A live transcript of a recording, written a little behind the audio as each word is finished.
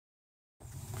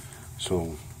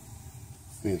So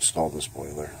we installed this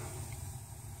boiler.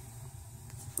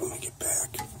 Let me get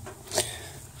back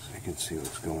so you can see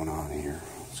what's going on here.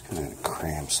 It's kind of a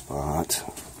cramped spot.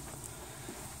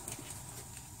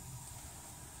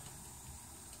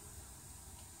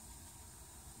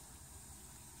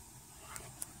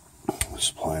 The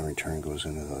supply and return goes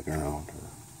into the ground.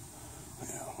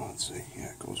 Yeah, let's see.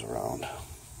 Yeah, it goes around.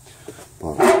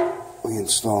 But we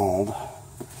installed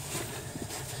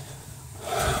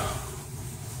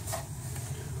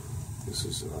this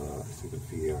is I think a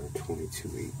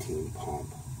VT2218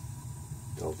 pump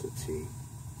Delta T.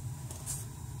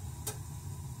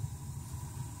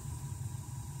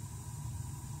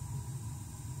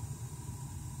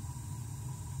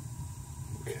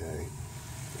 Okay.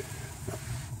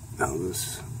 Now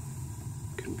this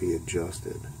can be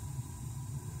adjusted.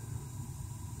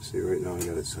 See, right now I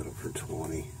got it set up for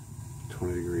 20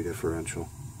 degree differential.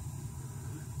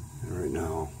 And right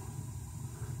now,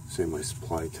 say my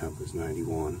supply temp is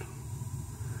 91.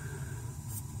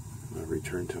 My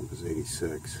return temp is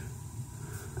 86.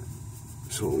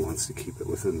 So it wants to keep it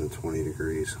within the 20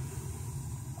 degrees.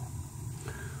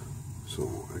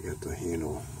 So I got the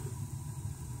handle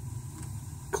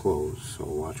closed, so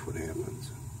watch what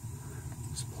happens.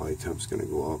 Supply temp's gonna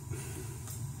go up.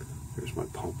 There's my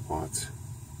pump watts,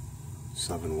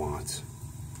 7 watts.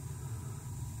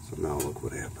 So now look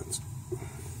what happens.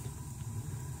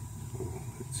 So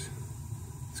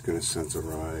it's gonna sense a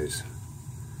rise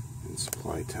in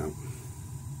supply temp,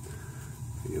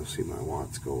 and you'll see my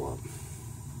watts go up.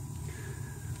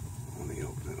 Let me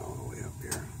open it all the way up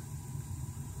here.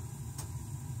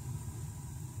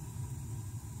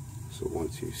 So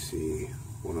once you see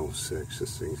 106,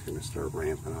 this thing's going to start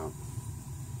ramping up.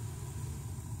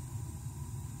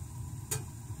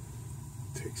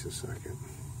 It takes a second.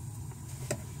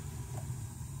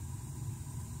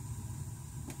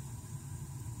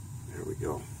 There we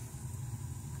go.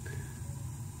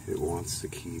 It wants to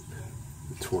keep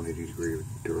the 20 degree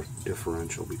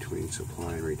differential between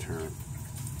supply and return.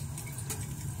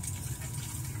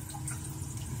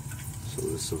 So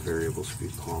this is a variable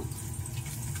speed pump.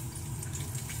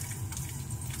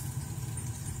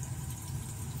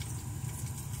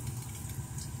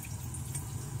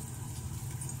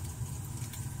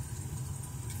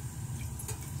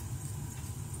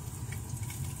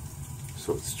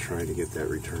 So it's trying to get that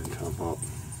return temp up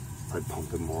by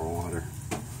pumping more water.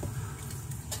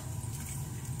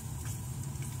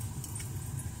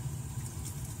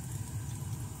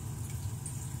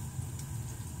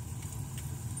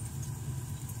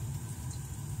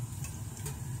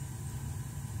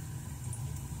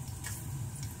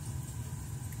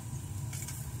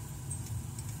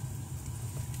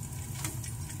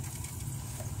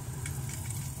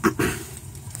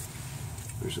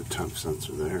 There's a temp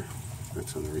sensor there.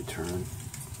 That's on the return.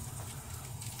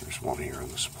 There's one here on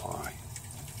the supply.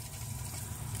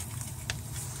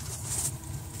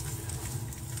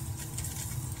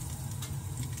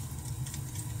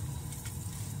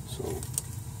 So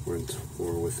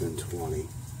we're within 20.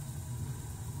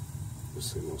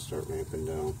 This thing will start ramping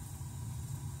down.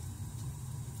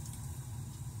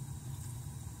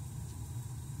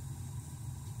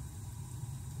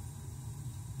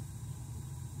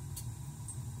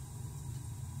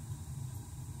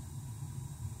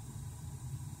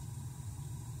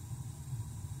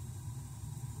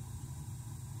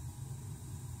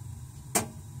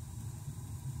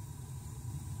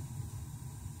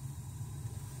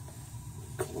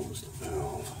 Close the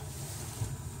valve.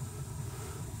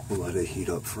 We'll let it heat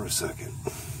up for a second.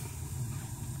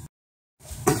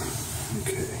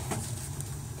 Okay.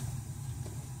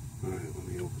 Alright, let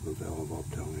me open the valve up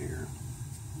down here.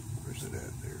 Where's it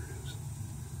at? There it is.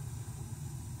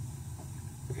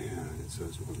 And it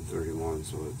says 131,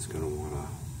 so it's going to want to,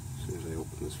 as soon as I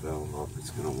open this valve up,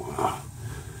 it's going to want to,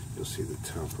 you'll see the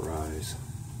temp rise.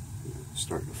 It's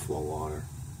starting to flow water.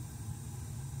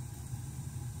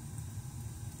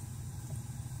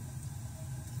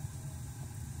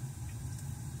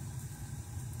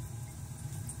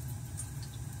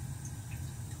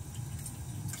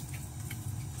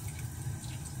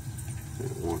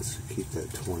 It wants to keep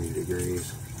that 20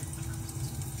 degrees.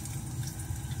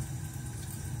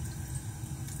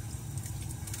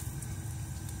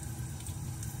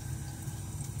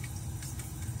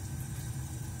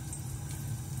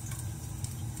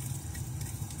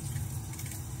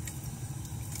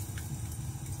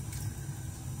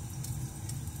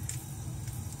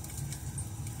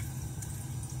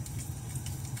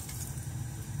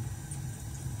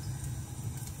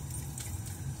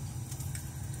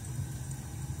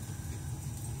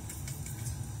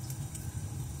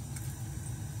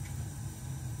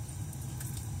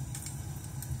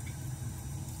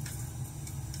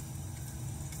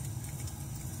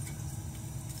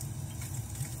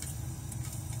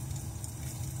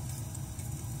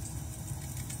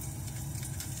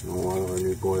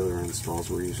 any boiler installs,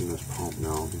 we're using this pump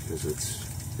now because it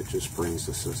just brings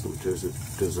the system to its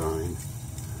design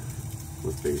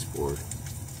with baseboard.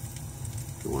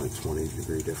 You want a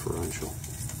 20-degree differential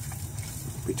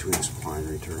between supply and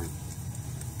return.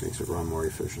 Makes it run more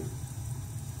efficient.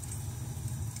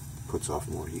 Puts off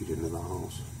more heat into the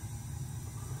house.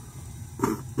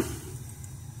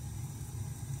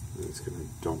 It's going to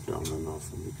dump down to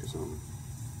nothing because I'm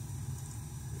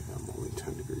only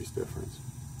 10 degrees difference.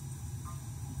 Right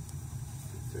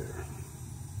there.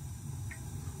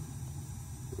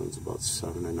 Runs about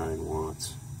 7 to 9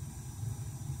 watts.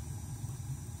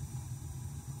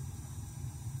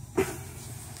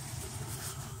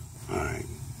 Alright,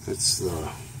 it's the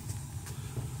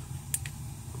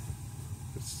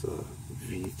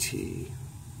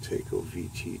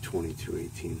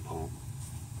VT2218 pump.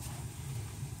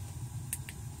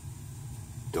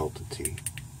 Delta T.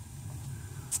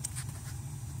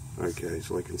 Alright guys,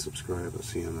 like and subscribe. I'll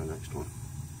see you on the next one.